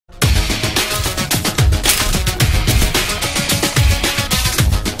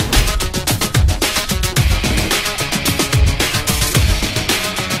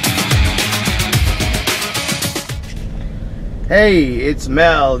Hey, it's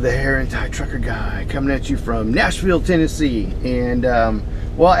Mel, the hair and tie trucker guy, coming at you from Nashville, Tennessee. And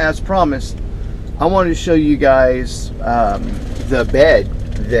well, as promised, I wanted to show you guys the bed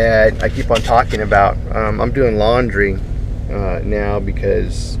that I keep on talking about. I'm doing laundry now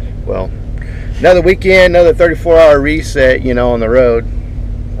because, well, another weekend, another 34-hour reset, you know, on the road.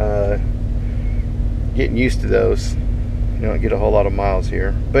 Getting used to those. You don't get a whole lot of miles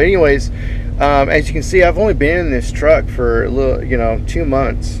here. But anyways, as you can see, I've only been in this truck for a little, 2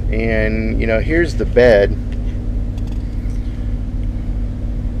 months. And, here's the bed.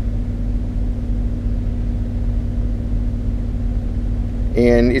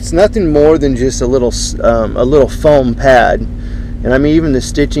 And it's nothing more than just a little foam pad. And I mean, even the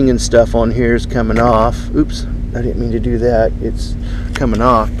stitching and stuff on here is coming off. Oops, I didn't mean to do that. It's coming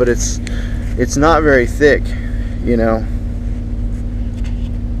off, but it's not very thick,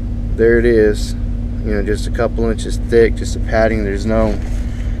 There it is, just a couple inches thick, just a padding. There's no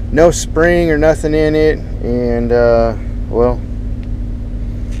spring or nothing in it, and well,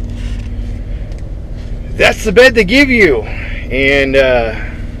 that's the bed they give you, and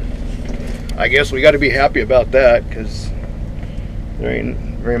I guess we got to be happy about that, because there ain't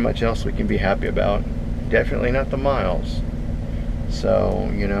very much else we can be happy about. Definitely not the miles. So,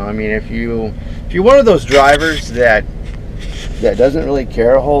 I mean, if you're one of those drivers that doesn't really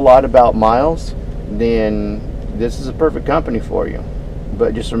care a whole lot about miles, then this is a perfect company for you.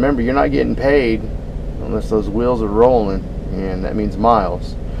 But just remember, you're not getting paid unless those wheels are rolling, and that means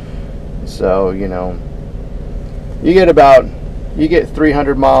miles. So, you get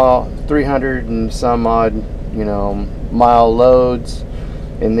 300 and some odd, mile loads,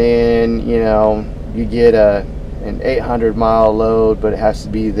 and then, you get an 800-mile load, but it has to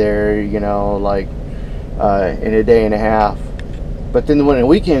be there, in a day and a half. But then when the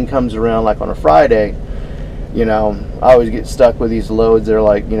weekend comes around, like on a Friday, I always get stuck with these loads that are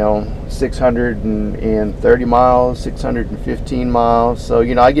like, 630 miles, 615 miles. So,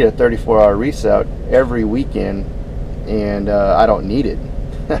 I get a 34-hour reset every weekend, and I don't need it.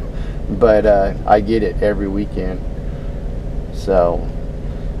 But I get it every weekend. So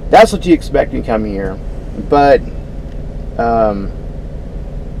that's what you expect when you come here. But,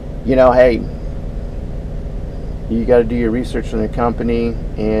 hey, you got to do your research on the company,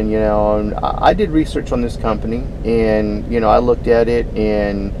 and I did research on this company, and I looked at it,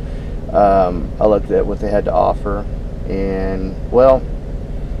 and I looked at what they had to offer, and well,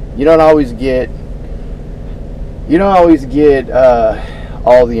 you don't always get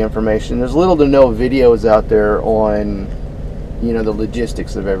all the information. There's little to no videos out there on the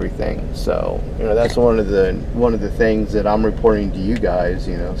logistics of everything. So that's one of the things that I'm reporting to you guys.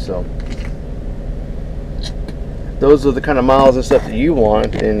 So those are the kind of miles and stuff that you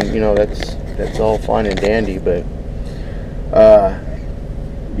want, and that's all fine and dandy. But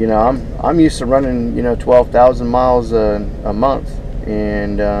I'm used to running 12,000 miles a month,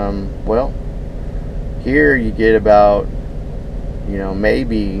 and well, here you get about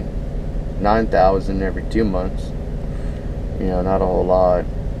maybe 9,000 every 2 months. Not a whole lot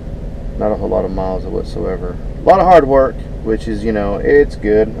of miles whatsoever. A lot of hard work, which is it's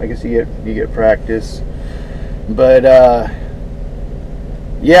good. I guess you get practice. But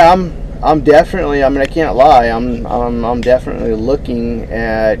yeah, I'm definitely, I mean, I can't lie, I'm definitely looking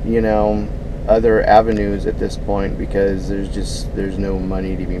at other avenues at this point, because there's no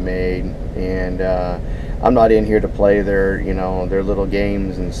money to be made, and I'm not in here to play their their little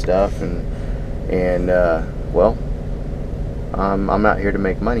games and stuff, and well, I'm out here to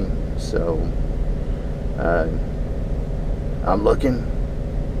make money. So I'm looking,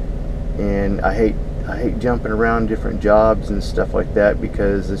 and I hate jumping around different jobs and stuff like that,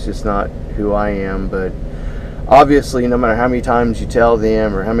 because it's just not who I am. But obviously, no matter how many times you tell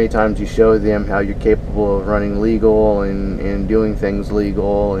them or how many times you show them how you're capable of running legal and doing things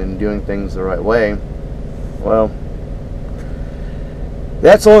legal and doing things the right way, well,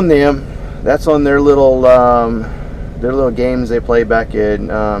 that's on them. That's on their little games they play back in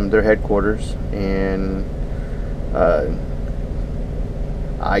their headquarters. And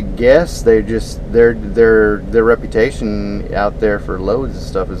I guess their reputation out there for loads and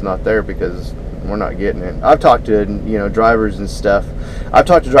stuff is not there, because we're not getting it. I've talked to drivers and stuff. I've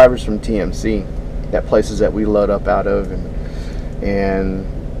talked to drivers from TMC, that places that we load up out of, and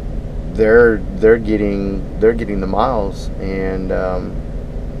they're getting the miles. And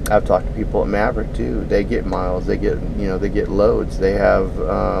I've talked to people at Maverick too. They get miles. They get loads. They have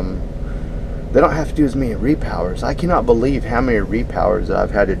they don't have to do as many repowers. I cannot believe how many repowers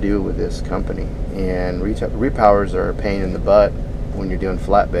I've had to do with this company. And repowers are a pain in the butt when you're doing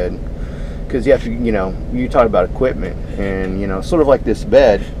flatbed, because you have to, you know, you talk about equipment, and you know, sort of like this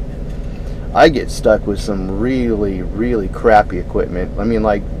bed, I get stuck with some really, really crappy equipment. I mean,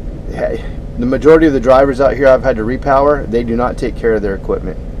 like, the majority of the drivers out here I've had to repower, they do not take care of their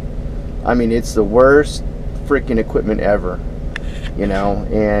equipment. I mean, it's the worst freaking equipment ever, you know.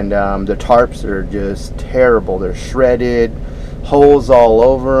 And the tarps are just terrible. They're shredded, holes all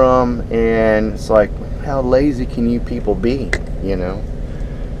over them, and it's like, how lazy can you people be, you know?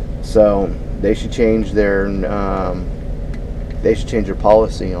 So they should change their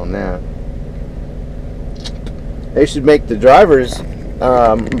policy on that. They should make the drivers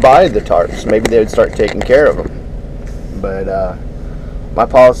buy the tarps. Maybe they would start taking care of them. But my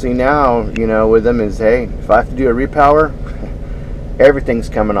policy now, you know, with them is, hey, if I have to do a repower, everything's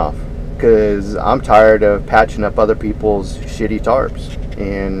coming off, because I'm tired of patching up other people's shitty tarps,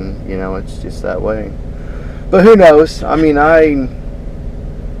 and you know, it's just that way. But who knows? I mean,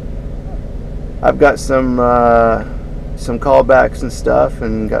 I've got some callbacks and stuff,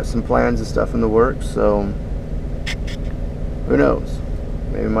 and got some plans and stuff in the works, so who knows?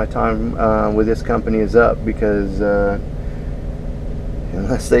 Maybe my time with this company is up, because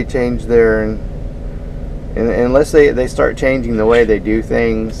unless they change their, and unless they start changing the way they do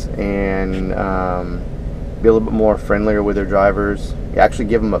things, and be a little bit more friendlier with their drivers, actually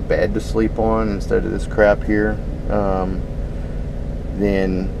give them a bed to sleep on instead of this crap here,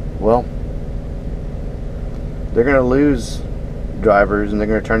 then, well, they're going to lose drivers, and they're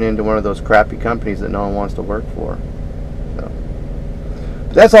going to turn into one of those crappy companies that no one wants to work for. So,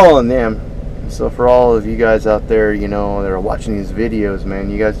 but that's all on them. So for all of you guys out there, you know, that are watching these videos, man,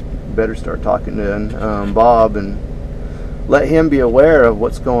 you guys better start talking to Bob, and let him be aware of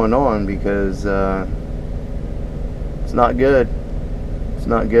what's going on, because it's not good. It's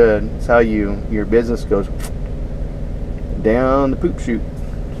not good. It's how your business goes down the poop chute.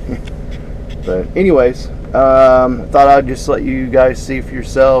 But anyways, thought I'd just let you guys see for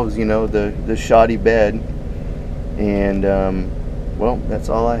yourselves, you know, the shoddy bed. And well, that's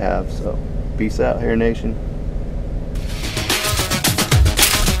all I have. So peace out, Hair Nation.